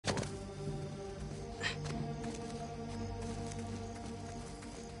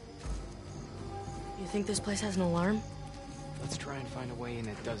think this place has an alarm? Let's try and find a way in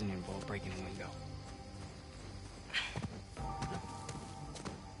that doesn't involve breaking a window.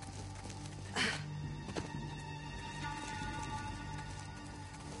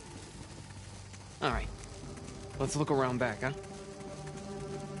 Alright. Let's look around back, huh?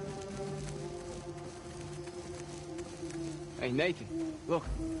 Hey, Nathan, look.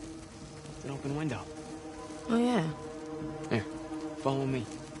 It's an open window. Oh, yeah. Here, follow me.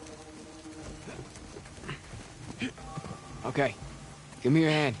 Okay, give me your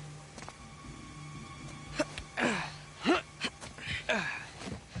hand.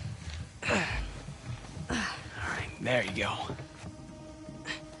 Alright, there you go.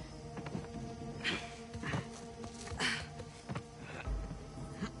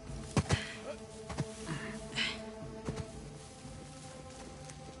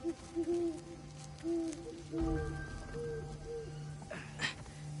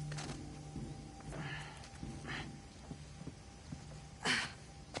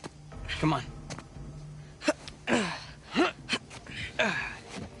 Come on.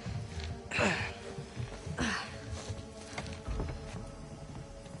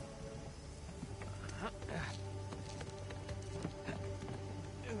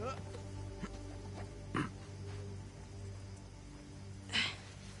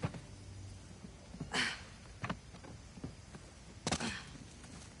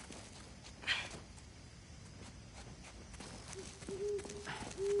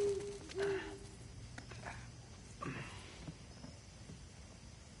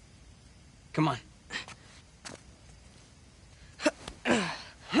 Come on.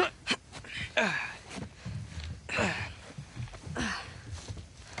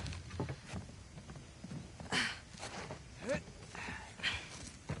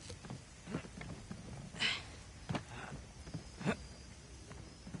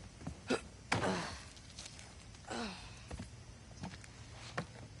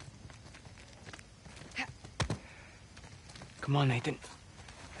 Come on, Nathan.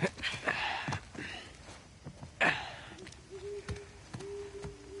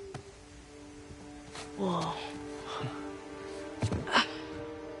 Whoa.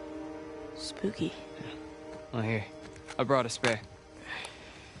 Spooky. Well, here. I brought a spare.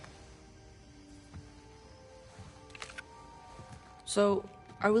 So,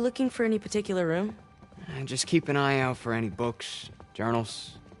 are we looking for any particular room? And just keep an eye out for any books,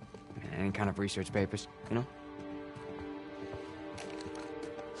 journals, any kind of research papers, you know?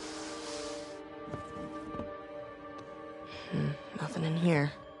 Nothing in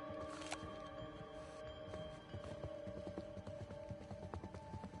here.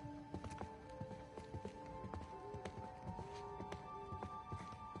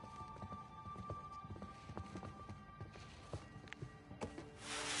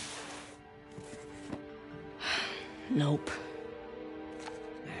 Nope.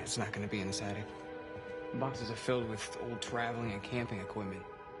 It's not gonna be in this attic. The boxes are filled with old traveling and camping equipment.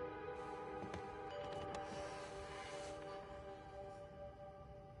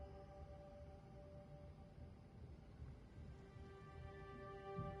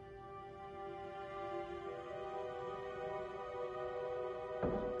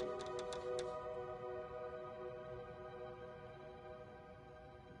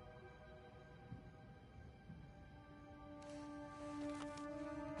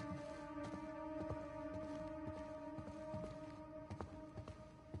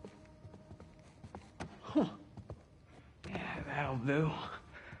 Huh. Yeah, that'll do.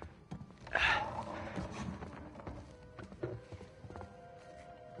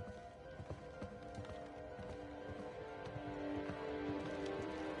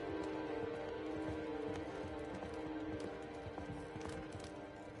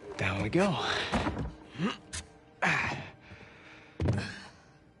 Down we go.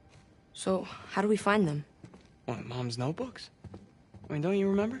 So, how do we find them? What, Mom's notebooks? I mean, don't you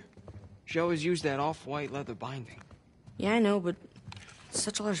remember? She always used that off-white leather binding. Yeah, I know, but it's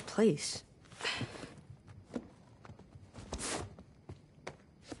such a large place.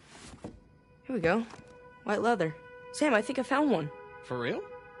 Here we go. White leather. Sam, I think I found one. For real?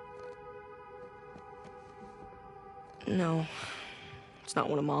 No. It's not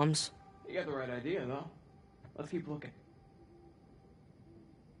one of Mom's. You got the right idea, though. Let's keep looking.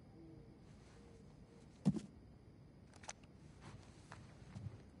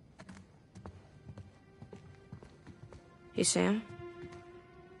 Hey, Sam.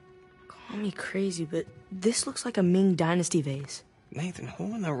 Call me crazy, but this looks like a Ming Dynasty vase. Nathan,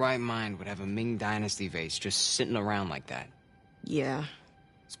 who in their right mind would have a Ming Dynasty vase just sitting around like that? Yeah.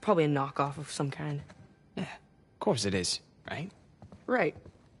 It's probably a knockoff of some kind. Yeah, of course it is, right? Right.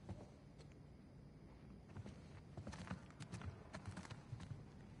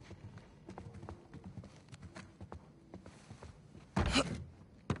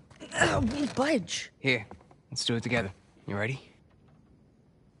 Won't budge. Here, let's do it together. You ready?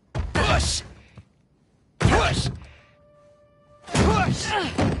 Push! Push! Push!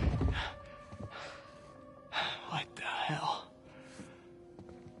 What the hell?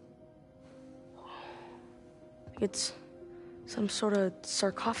 It's some sort of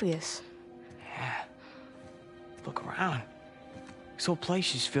sarcophagus. Yeah. Look around. This whole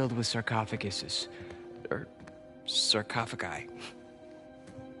place is filled with sarcophaguses. Or sarcophagi.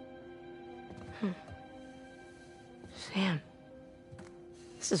 Sam,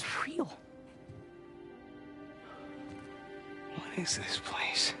 this is real. What is this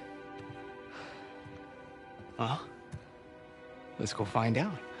place? Well, let's go find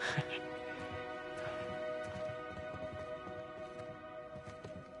out.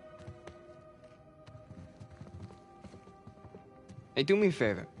 Hey, do me a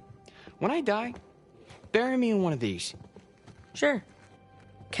favor. When I die, bury me in one of these. Sure.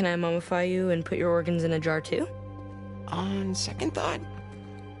 Can I mummify you and put your organs in a jar too? On second thought,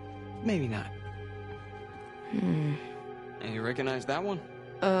 maybe not. Hmm. And you recognize that one?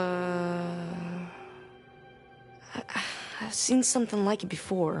 I've seen something like it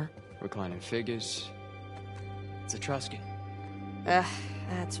before. Reclining figures. It's Etruscan.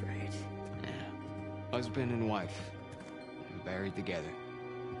 That's right. Yeah. Husband and wife. Buried together.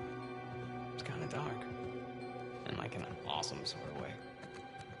 It's kind of dark. And like in an awesome sort of way.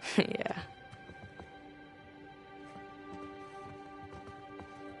 Yeah.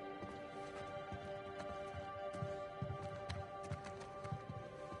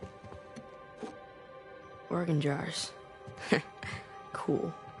 Organ jars.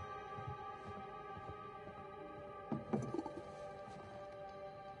 Cool.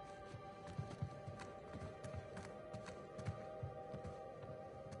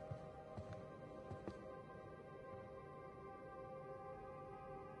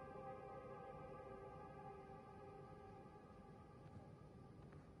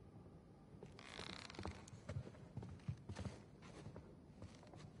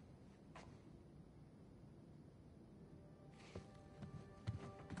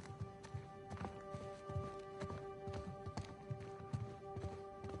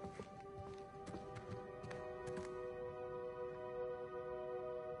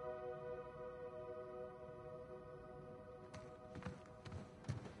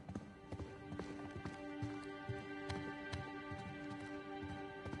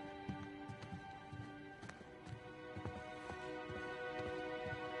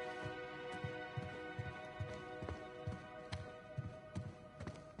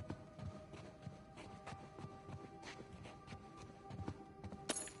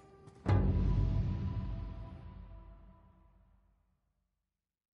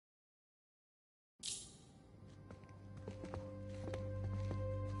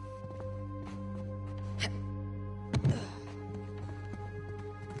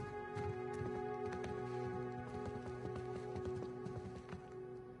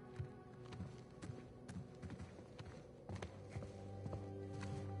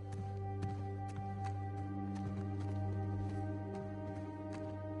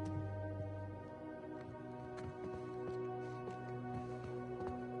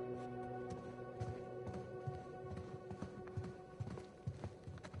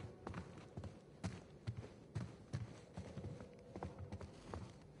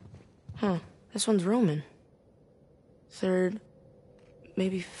 Huh. This one's Roman. 3rd,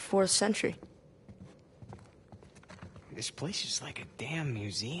 maybe 4th century. This place is like a damn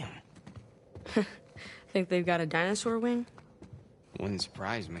museum. Think they've got a dinosaur wing? Wouldn't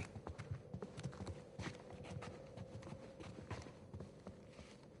surprise me.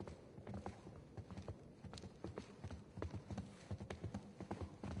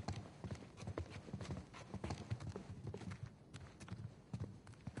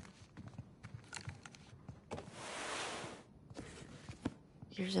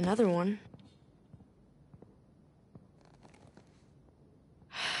 Here's another one.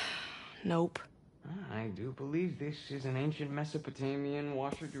 Nope. I do believe this is an ancient Mesopotamian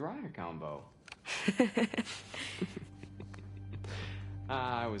washer-dryer combo.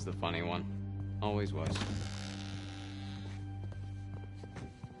 I was the funny one. Always was.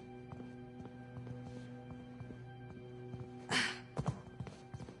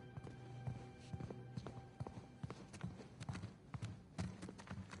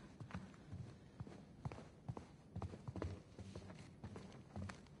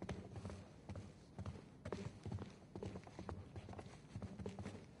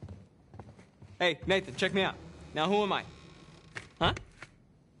 Hey, Nathan, check me out. Now, who am I? Huh?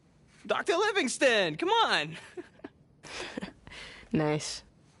 Dr. Livingston! Come on! Nice.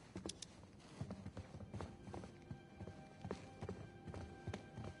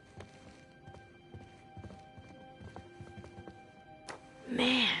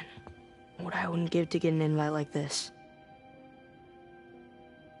 give to get an invite like this.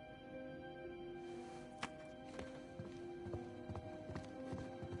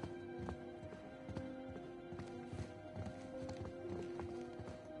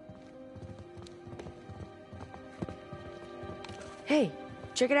 Hey,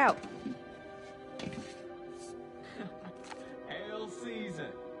 check it out. Hail Caesar.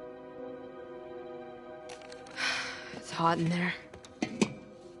 It's hot in there.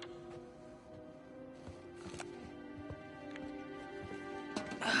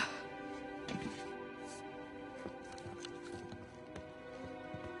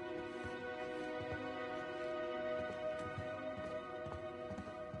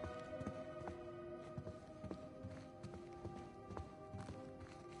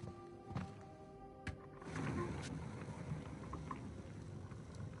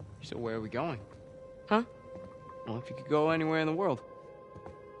 So where are we going? Huh? Well, if you could go anywhere in the world,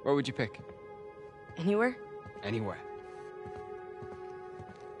 where would you pick? Anywhere? Anywhere.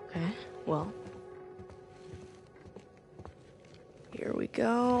 Okay, well. Here we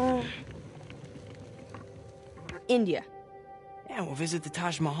go. India. Yeah, we'll visit the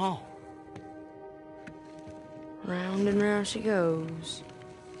Taj Mahal. Round and round she goes.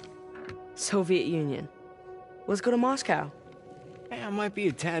 Soviet Union. Let's go to Moscow. Yeah, it might be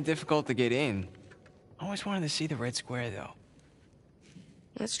a tad difficult to get in. I always wanted to see the Red Square, though.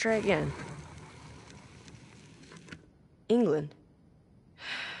 Let's try again. England.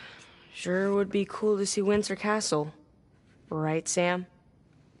 Sure would be cool to see Windsor Castle. Right, Sam?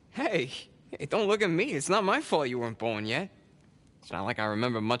 Hey, don't look at me. It's not my fault you weren't born yet. It's not like I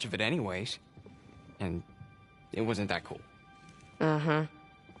remember much of it anyways. And it wasn't that cool. Uh-huh.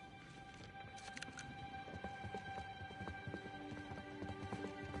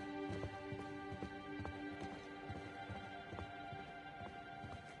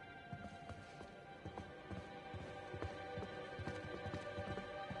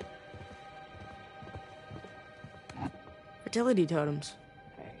 Fertility totems.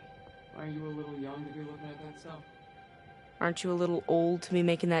 Hey, are you a little young to be looking at that stuff? Aren't you a little old to be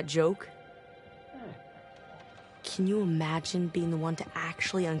making that joke? Can you imagine being the one to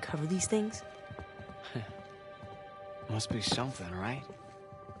actually uncover these things? Must be something, right?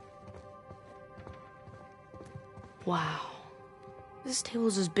 Wow. This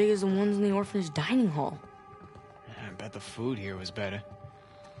table's as big as the ones in the orphanage dining hall. I bet the food here was better.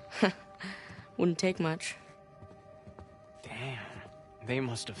 Wouldn't take much. Damn, they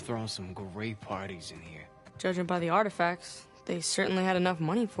must have thrown some great parties in here. Judging by the artifacts, they certainly had enough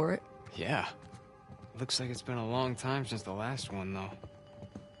money for it. Yeah. Looks like it's been a long time since the last one, though.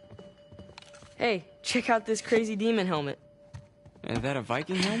 Hey, check out this crazy demon helmet. Is that a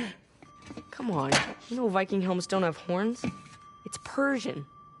Viking helmet? Come on, you know Viking helmets don't have horns? It's Persian.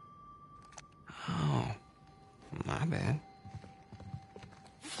 Oh, my bad.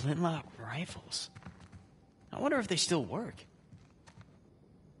 Flintlock rifles. I wonder if they still work.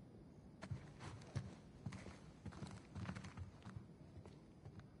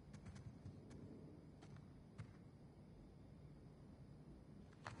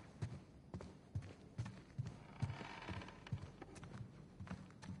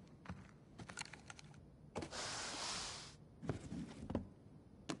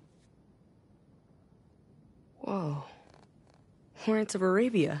 Whoa. Lawrence of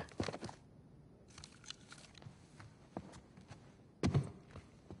Arabia.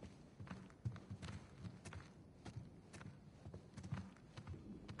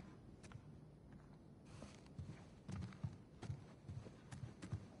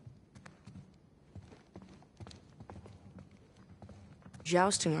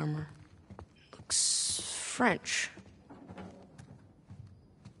 Jousting armor. Looks French.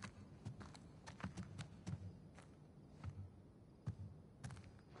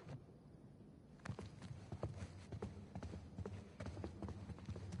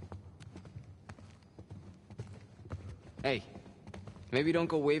 Hey, maybe don't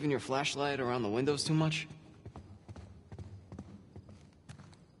go waving your flashlight around the windows too much.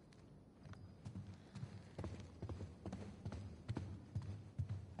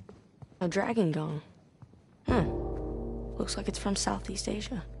 A dragon gong. Looks like it's from Southeast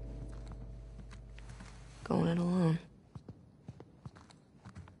Asia. Going it alone.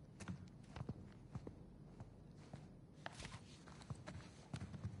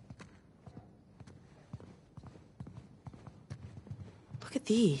 Look at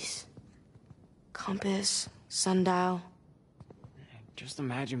these. Compass, sundial. Just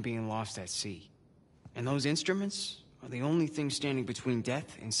imagine being lost at sea. And those instruments are the only thing standing between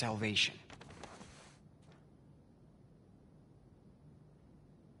death and salvation.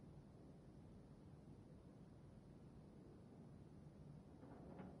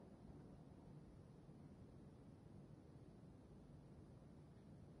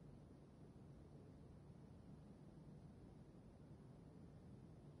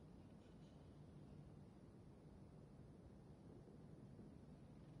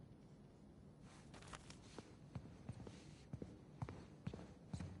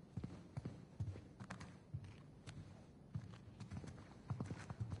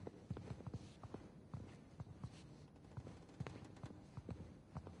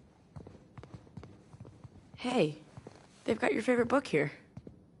 Hey, they've got your favorite book here.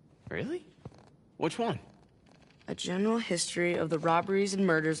 Really? Which one? A general history of the robberies and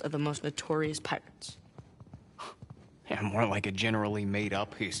murders of the most notorious pirates. Yeah, more like a generally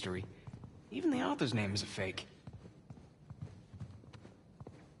made-up history. Even the author's name is a fake.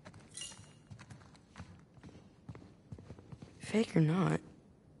 Fake or not,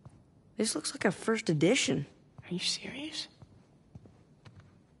 this looks like a first edition. Are you serious?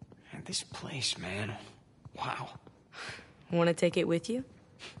 Man, this place, man. Wow. Want to take it with you?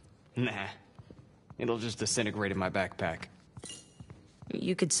 Nah. It'll just disintegrate in my backpack.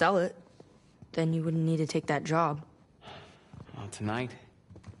 You could sell it. Then you wouldn't need to take that job. Well, tonight,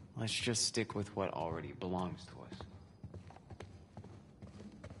 let's just stick with what already belongs to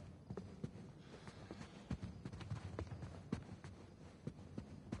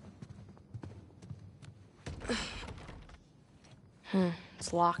us.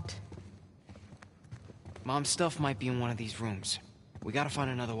 It's locked. Mom's stuff might be in one of these rooms. We gotta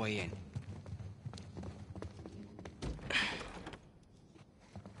find another way in.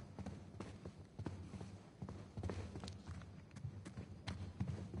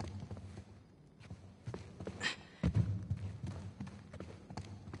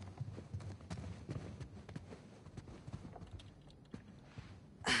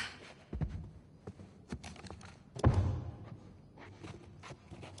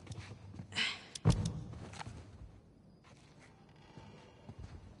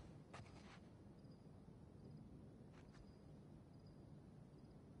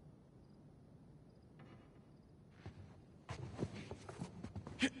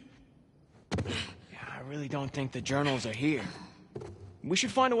 I really don't think the journals are here. We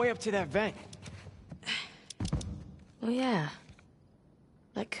should find a way up to that vent. Oh, yeah.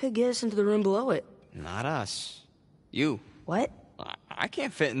 That could get us into the room below it. Not us. You. What? I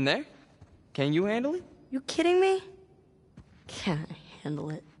can't fit in there. Can you handle it? You kidding me? Can't handle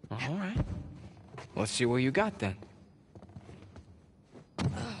it. All right. Let's see what you got then.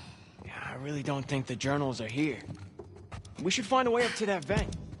 Yeah, I really don't think the journals are here. We should find a way up to that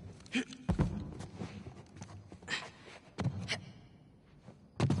vent.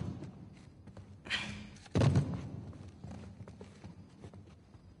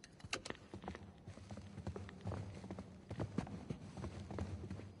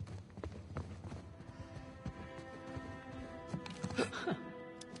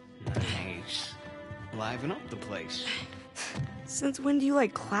 Nice. Liven up the place. Since when do you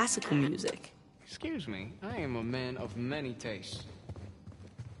like classical music? Excuse me, I am a man of many tastes.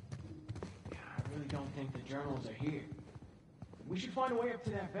 Yeah, I really don't think the journals are here. We should find a way up to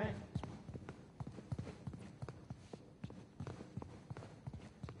that vent.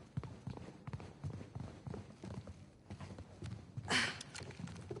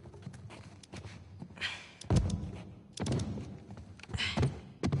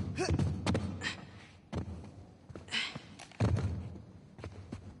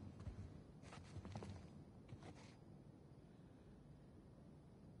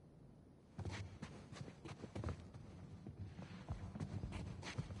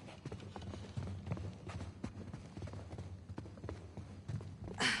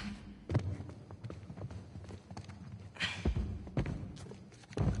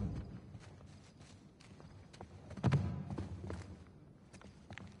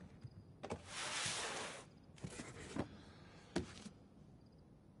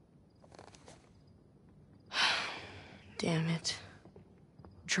 Damn it.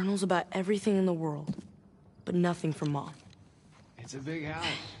 Journals about everything in the world, but nothing from Mom. It's a big house.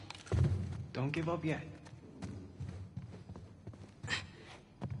 Don't give up yet.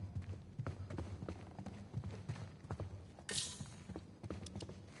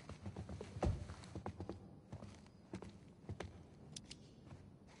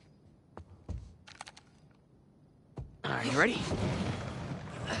 All right, you ready?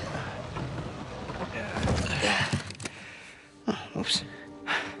 Oops.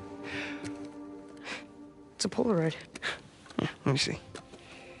 It's a Polaroid. Let me see.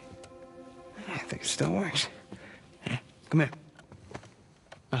 I think it still works. Come here.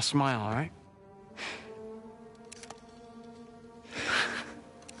 Now smile, all right?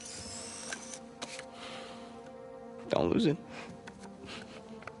 Don't lose it.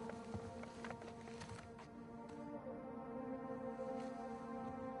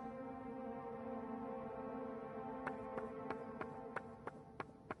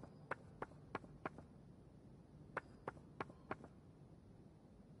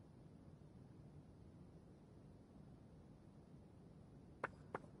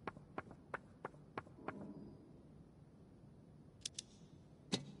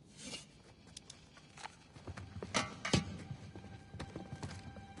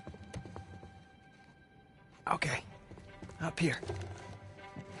 Okay. Up here.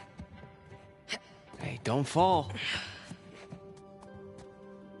 Hey, don't fall.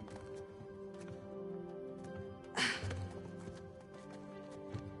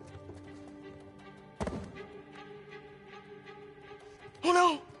 Oh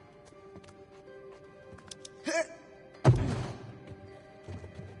no!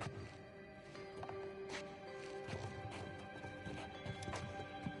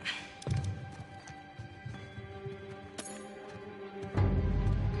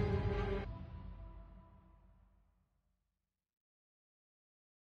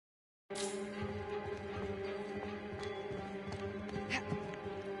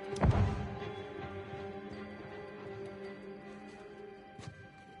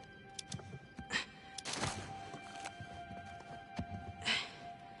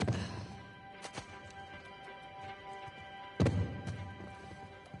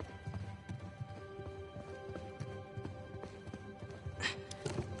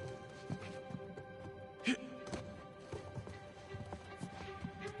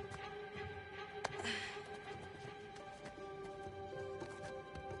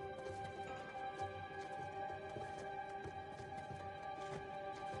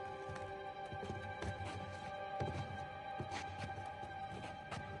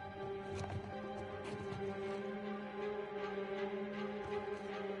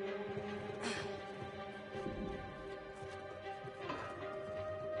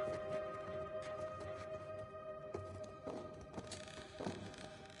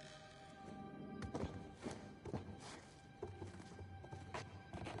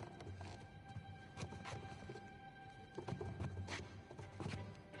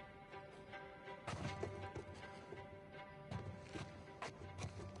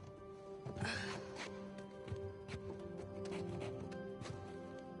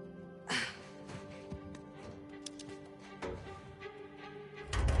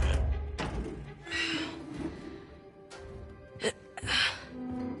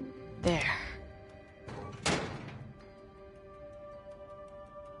 There.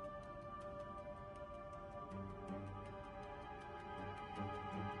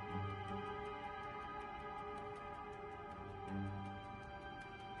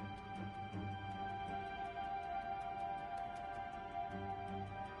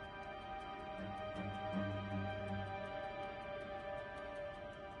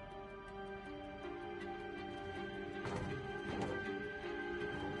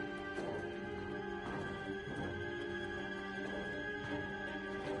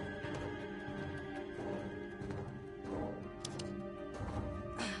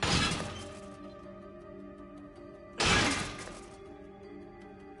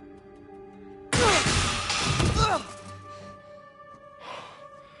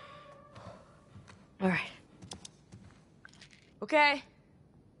 All right. Okay,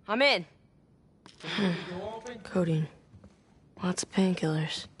 I'm in. Codeine. Lots of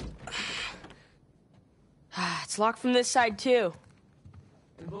painkillers. It's locked from this side, too.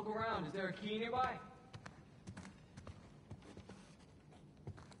 Look around. Is there a key nearby?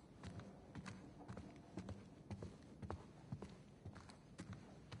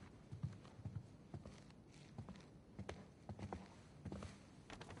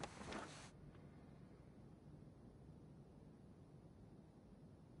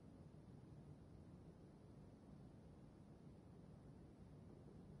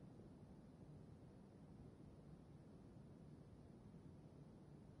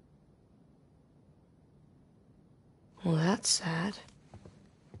 Well, that's sad.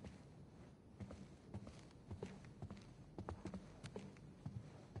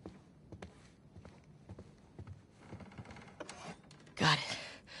 Got it.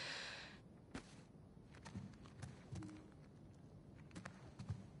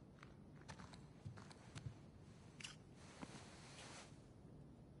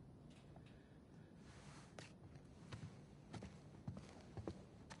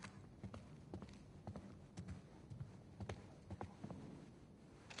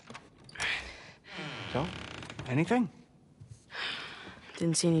 So, anything?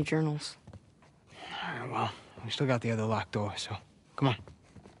 Didn't see any journals. All right, well, we still got the other locked door, so come on.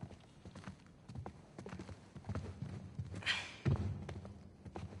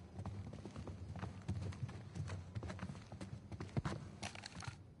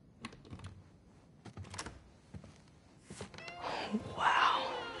 Wow.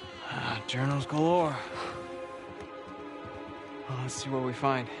 Journals galore. Well, let's see what we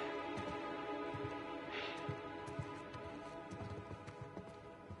find.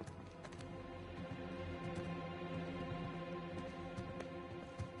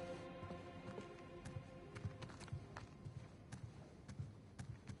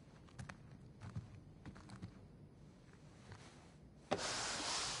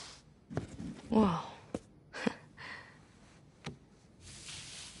 Whoa.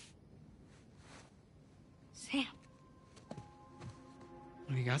 Sam.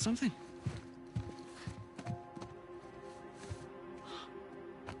 Oh, you got something?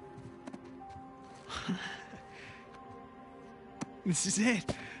 This is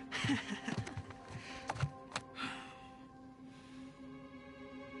it.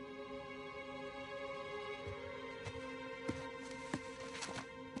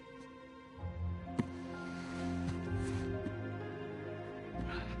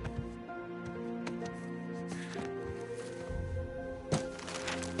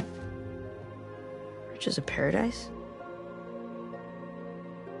 Riches of paradise?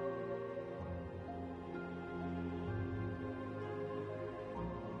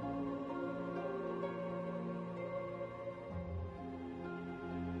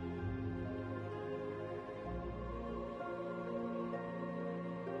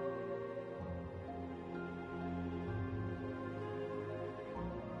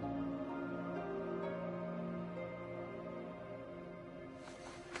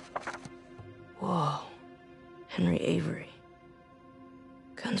 Whoa. Henry Avery.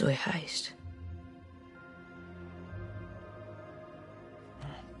 Gunsway heist.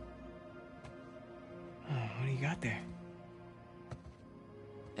 Oh, what do you got there?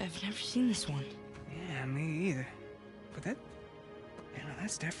 I've never seen this one. Yeah, me either. But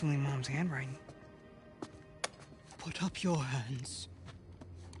that's definitely Mom's handwriting. Put up your hands.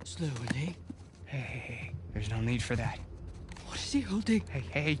 Slowly. Hey, there's no need for that. What is he holding?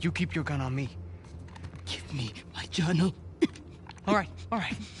 Hey, you keep your gun on me. Give me my journal. All right.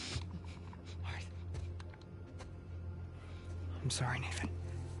 I'm sorry, Nathan.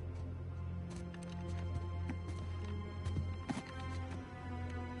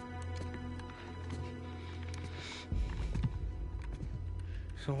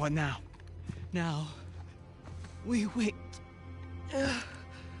 So what now? Now, we wait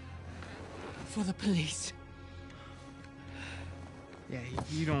for the police. Yeah,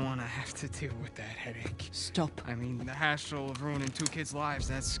 you don't want to have to deal with that headache. Stop. I mean, the hassle of ruining 2 kids' lives,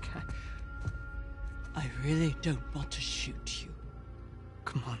 that's... I really don't want to shoot you.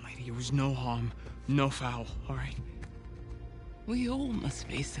 Come on, lady, it was no harm, no foul, all right? We all must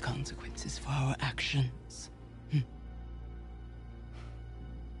face the consequences for our actions. And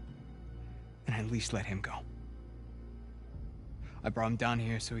at least let him go. I brought him down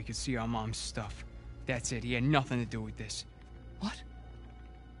here so he could see our mom's stuff. That's it, he had nothing to do with this. What?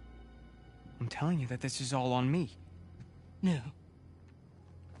 I'm telling you that this is all on me. No.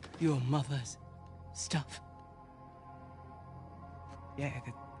 Your mother's stuff. Yeah,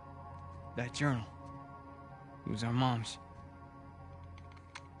 that journal. It was our mom's.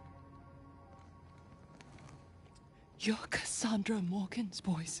 You're Cassandra Morgan's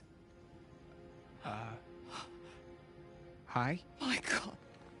boys. Hi? My God.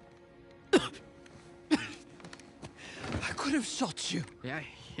 I could have shot you. Yeah,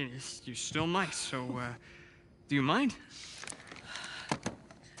 you still might, so, do you mind?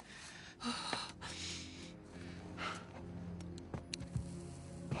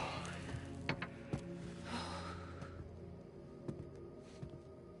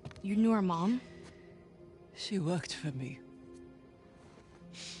 You knew our mom? She worked for me.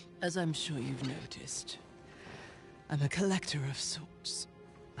 As I'm sure you've noticed, I'm a collector of sorts.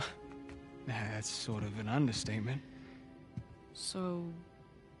 That's sort of an understatement. So,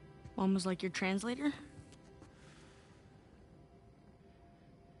 Mom was like your translator?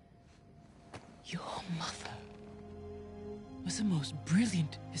 Your mother was the most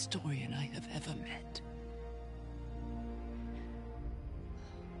brilliant historian I have ever met.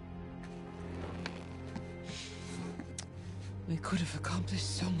 We could have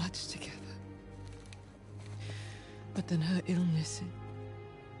accomplished so much together. But then her illness...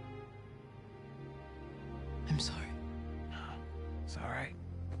 I'm sorry. It's all right.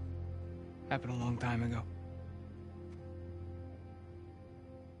 Happened a long time ago.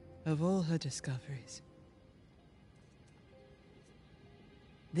 Of all her discoveries,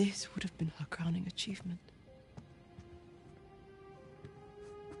 this would have been her crowning achievement.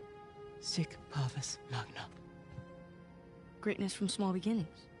 Sic parvis magna. Greatness from small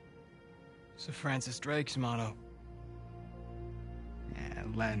beginnings. Sir Francis Drake's motto. Yeah,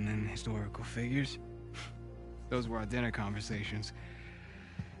 Latin and historical figures. Those were our dinner conversations.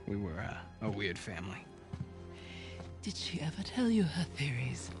 We were a weird family. Did she ever tell you her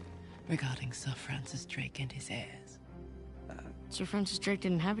theories regarding Sir Francis Drake and his heirs? Sir Francis Drake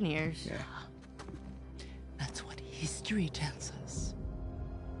didn't have any heirs. Yeah. That's what history tells us.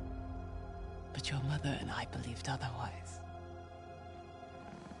 But your mother and I believed otherwise.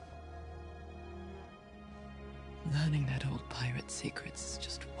 Learning that old pirate's secrets is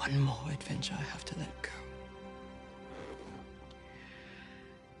just one more adventure I have to let go.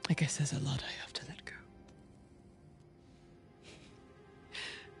 I guess there's a lot I have to let go.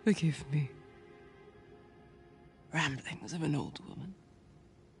 Forgive me. Ramblings of an old woman.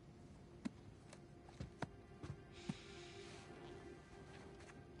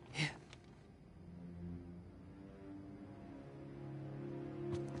 Here.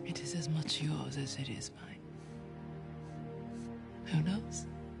 It is as much yours as it is mine. Who knows?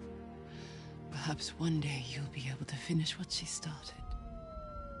 Perhaps one day you'll be able to finish what she started.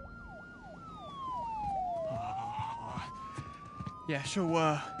 Yeah, so,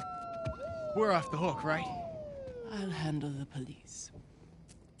 we're off the hook, right? I'll handle the police.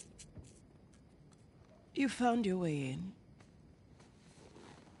 You found your way in.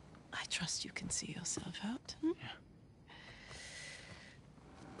 I trust you can see yourself out. Hmm?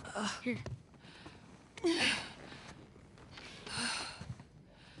 Yeah. Here.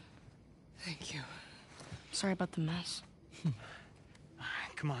 Thank you. Sorry about the mess.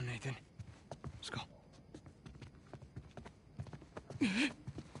 Come on, Nathan. Let's go.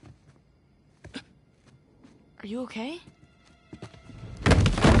 Are you okay?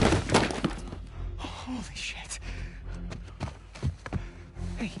 Holy shit.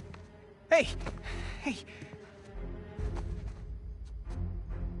 Hey. Hey. Hey.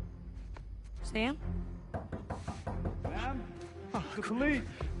 Sam? Ma'am? Oh, The police.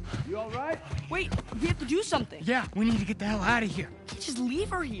 You all right? Wait, we have to do something. yeah, we need to get the hell out of here. Can't just leave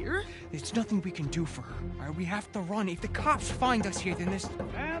her here. There's nothing we can do for her. All right, we have to run. If the cops find us here, then this...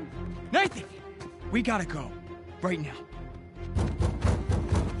 Ma'am? Nathan! We gotta go. Right now.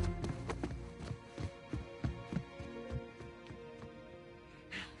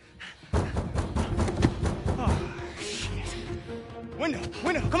 Oh, shit.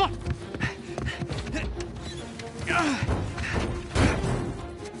 Window, come on!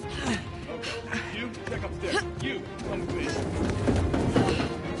 You check upstairs. You come with me.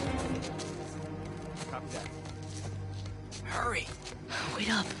 Copy that. Hurry!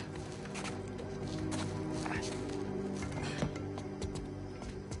 Wait up.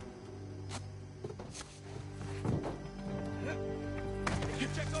 You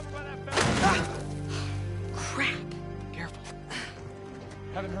check over by that fence. Crap. Careful.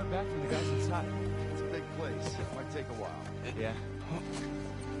 Haven't heard back from the guys inside. It's a big place. Might take a while. Yeah.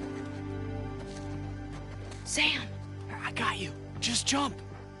 Sam! I got you. Just jump.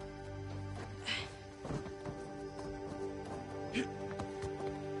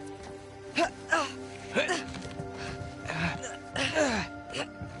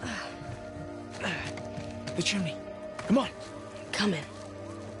 The chimney. Come on. Coming.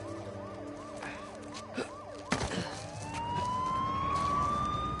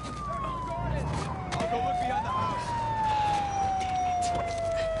 I'll go look behind the house.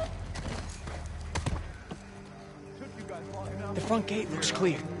 Took you guys long enough. The front gate looks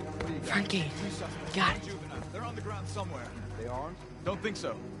clear. Front gate. Got it. Juvenile. They're on the ground somewhere. They armed? Don't think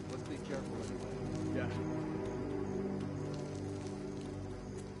so. Let's be careful anyway. Yeah.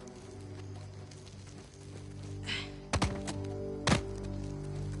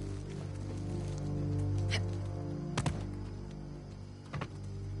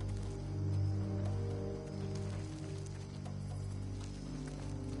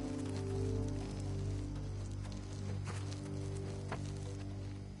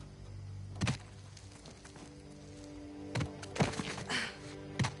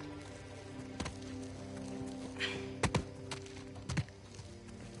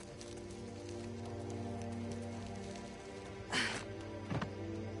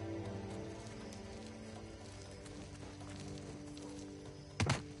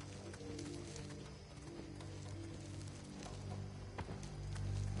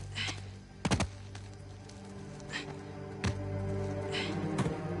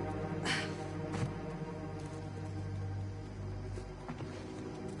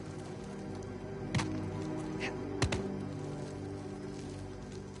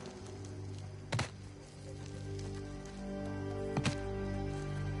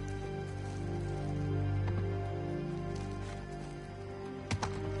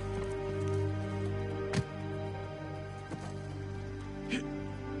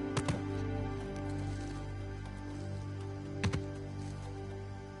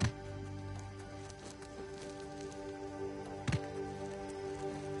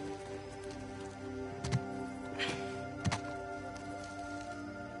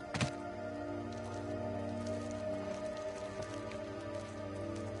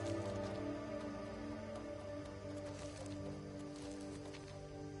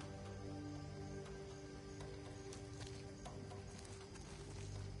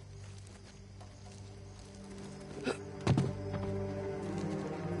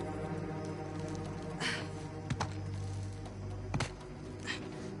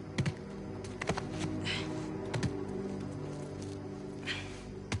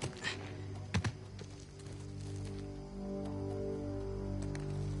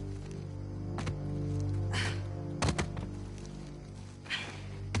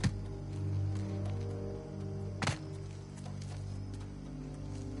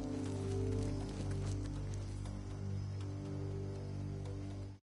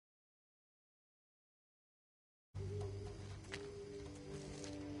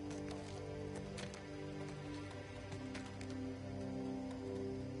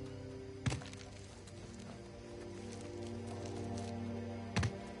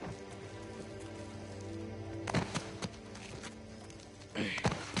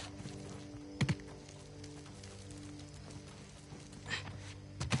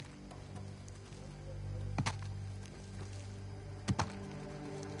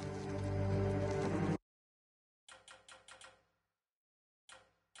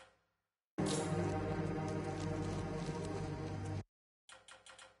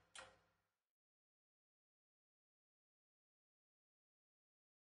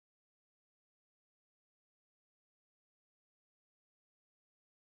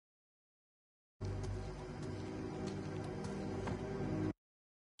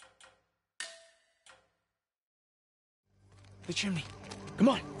 The chimney. Come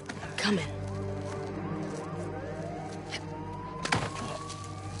on. Coming.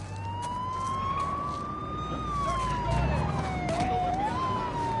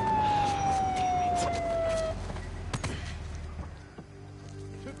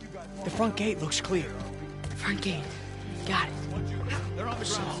 The front gate looks clear. Front gate. Got it. They're on the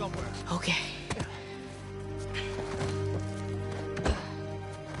ground somewhere. Okay.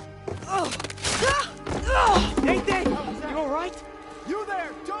 Nathan! You alright? You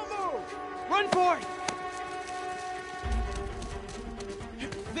there! Don't move! Run for it!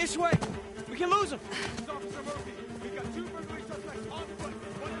 This way! We can lose him! Officer Murphy, we've got 2 burglary suspects on foot.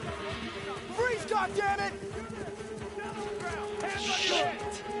 One is on freeze, goddammit! Down on the ground! Hands on your head!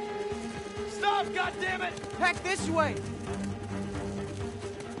 Stop, goddammit! Heck, this way!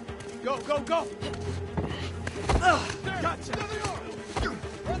 Go, go, go! There! Gotcha! To the door!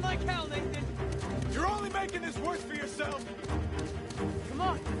 Run like hell, Nathan! You're only making this worse for yourself! Come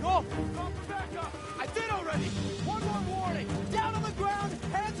on, go! Call for backup! I did already! One more warning! Down on the ground!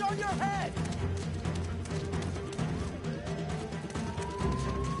 Hands on your head!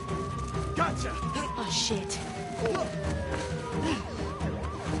 Gotcha! Oh, shit.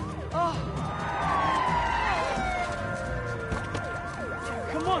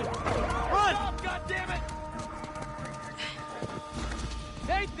 Come on! Run! Stop, goddammit!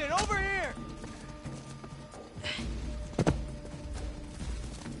 Nathan, over here!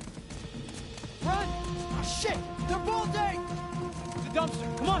 Run! Oh, shit! They're bolting! The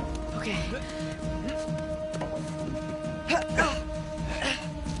dumpster, come on! Okay.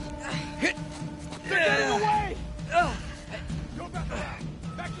 They're getting away! Go back there!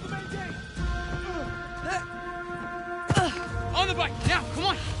 Back to the main gate! On the bike, now, come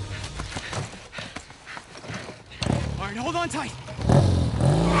on! All right, hold on tight.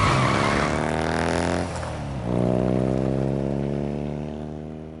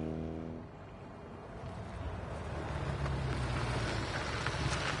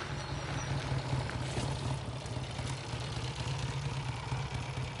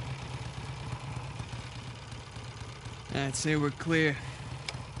 I'd say we're clear.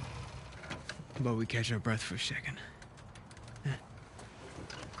 But we catch our breath for a second.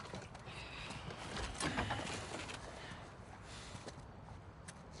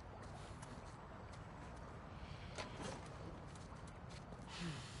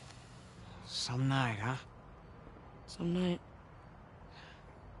 Some night, huh? Some night.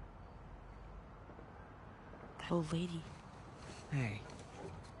 That old lady. Hey.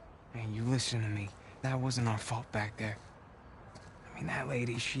 Hey, you listen to me. That wasn't our fault back there. I mean, that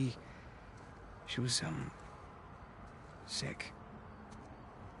lady, she was, sick.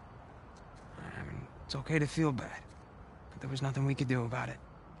 I mean, it's okay to feel bad, but there was nothing we could do about it.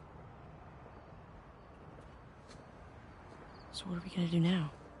 So what are we gonna do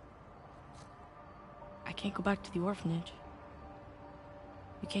now? I can't go back to the orphanage.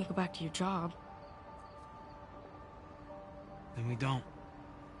 You can't go back to your job. Then we don't.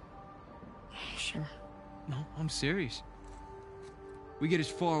 Sure. No, I'm serious. We get as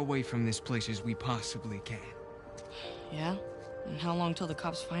far away from this place as we possibly can. Yeah? And how long till the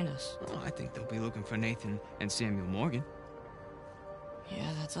cops find us? Oh, I think they'll be looking for Nathan and Samuel Morgan.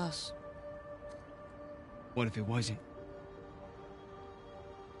 Yeah, that's us. What if it wasn't?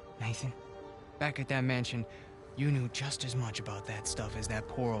 Nathan, back at that mansion, you knew just as much about that stuff as that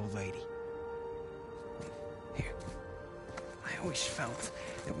poor old lady. Here. I always felt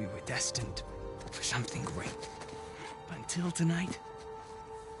that we were destined for something great. But until tonight,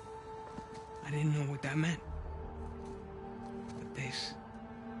 I didn't know what that meant. But this,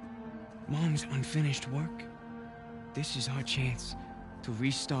 Mom's unfinished work, this is our chance to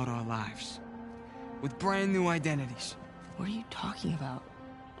restart our lives with brand new identities. What are you talking about?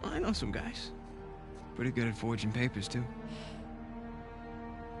 I know some guys. Pretty good at forging papers, too.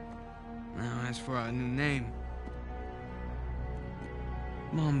 Now, as for our new name,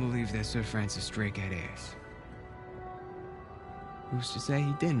 Mom believed that Sir Francis Drake had heirs. Who's to say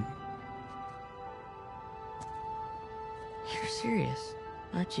he didn't? You're serious,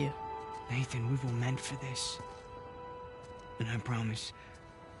 aren't you? Nathan, we were meant for this. And I promise,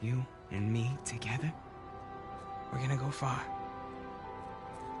 you and me together, we're gonna go far.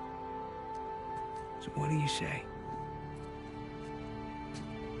 So what do you say?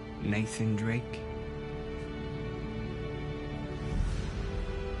 Nathan Drake?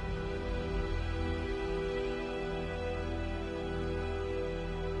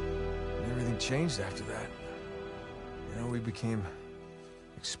 Everything changed after that. You know, we became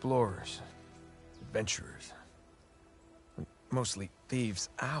explorers, adventurers. Mostly thieves.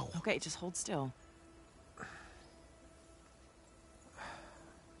 Ow. Okay, just hold still.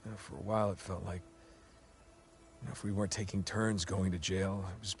 For a while, it felt like, if we weren't taking turns going to jail,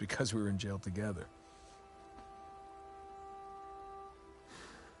 it was because we were in jail together.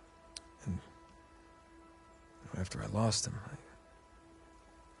 And after I lost him,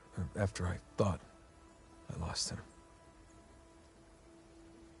 after I thought I lost him.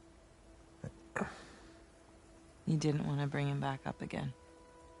 You didn't want to bring him back up again.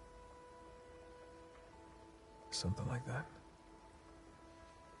 Something like that.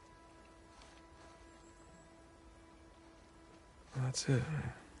 Well, that's it.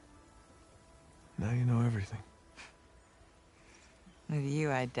 Now you know everything. With you,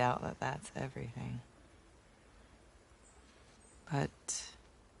 I doubt that that's everything. But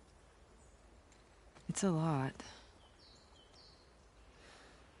it's a lot.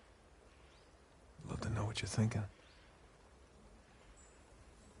 I'd love to know what you're thinking.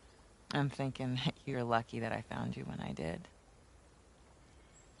 I'm thinking that you're lucky that I found you when I did.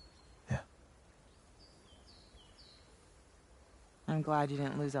 Yeah. I'm glad you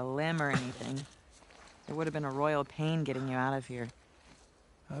didn't lose a limb or anything. It would have been a royal pain getting you out of here.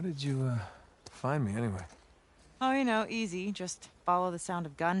 How did you, find me anyway? Oh, you know, easy. Just follow the sound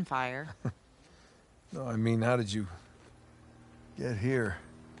of gunfire. No, I mean, how did you get here?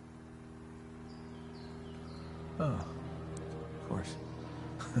 Oh, of course.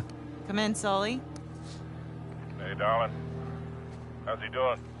 Come in, Sully. Hey, darling. How's he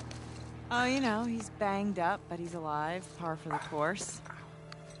doing? Oh, you know, he's banged up, but he's alive. Par for the course.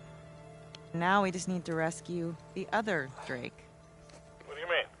 Now we just need to rescue the other Drake. What do you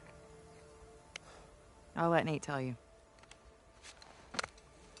mean? I'll let Nate tell you.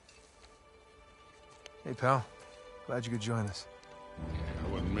 Hey, pal. Glad you could join us. Yeah,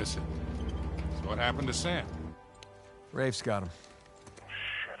 I wouldn't miss it. So what happened to Sam? Rafe's got him.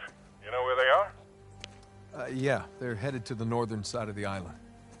 Shit. You know where they are? Yeah, they're headed to the northern side of the island.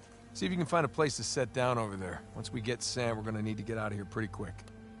 See if you can find a place to set down over there. Once we get Sam, we're gonna need to get out of here pretty quick.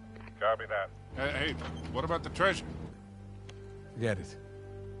 Copy that. Hey, what about the treasure? Forget it.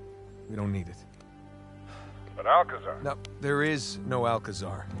 We don't need it. But Alcazar. No, there is no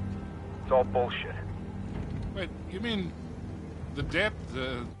Alcazar. It's all bullshit. Wait, you mean the debt,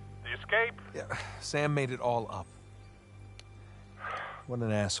 the escape? Yeah, Sam made it all up. What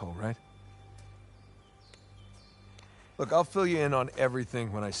an asshole, right? Look, I'll fill you in on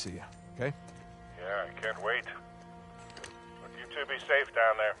everything when I see you, okay? Yeah, I can't wait. But you two be safe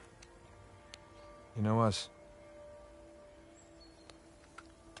down there. You know us.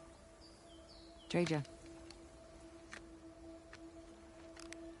 Dreja.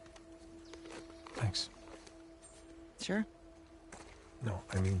 Thanks. Sure? No,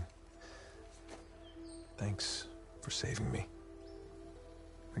 I mean... thanks for saving me.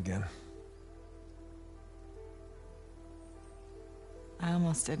 Again. I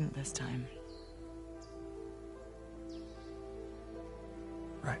almost didn't this time.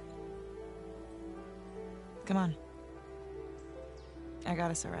 Right. Come on. I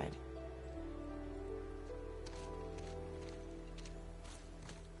got us a ride.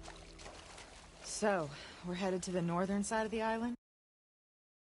 So, we're headed to the northern side of the island?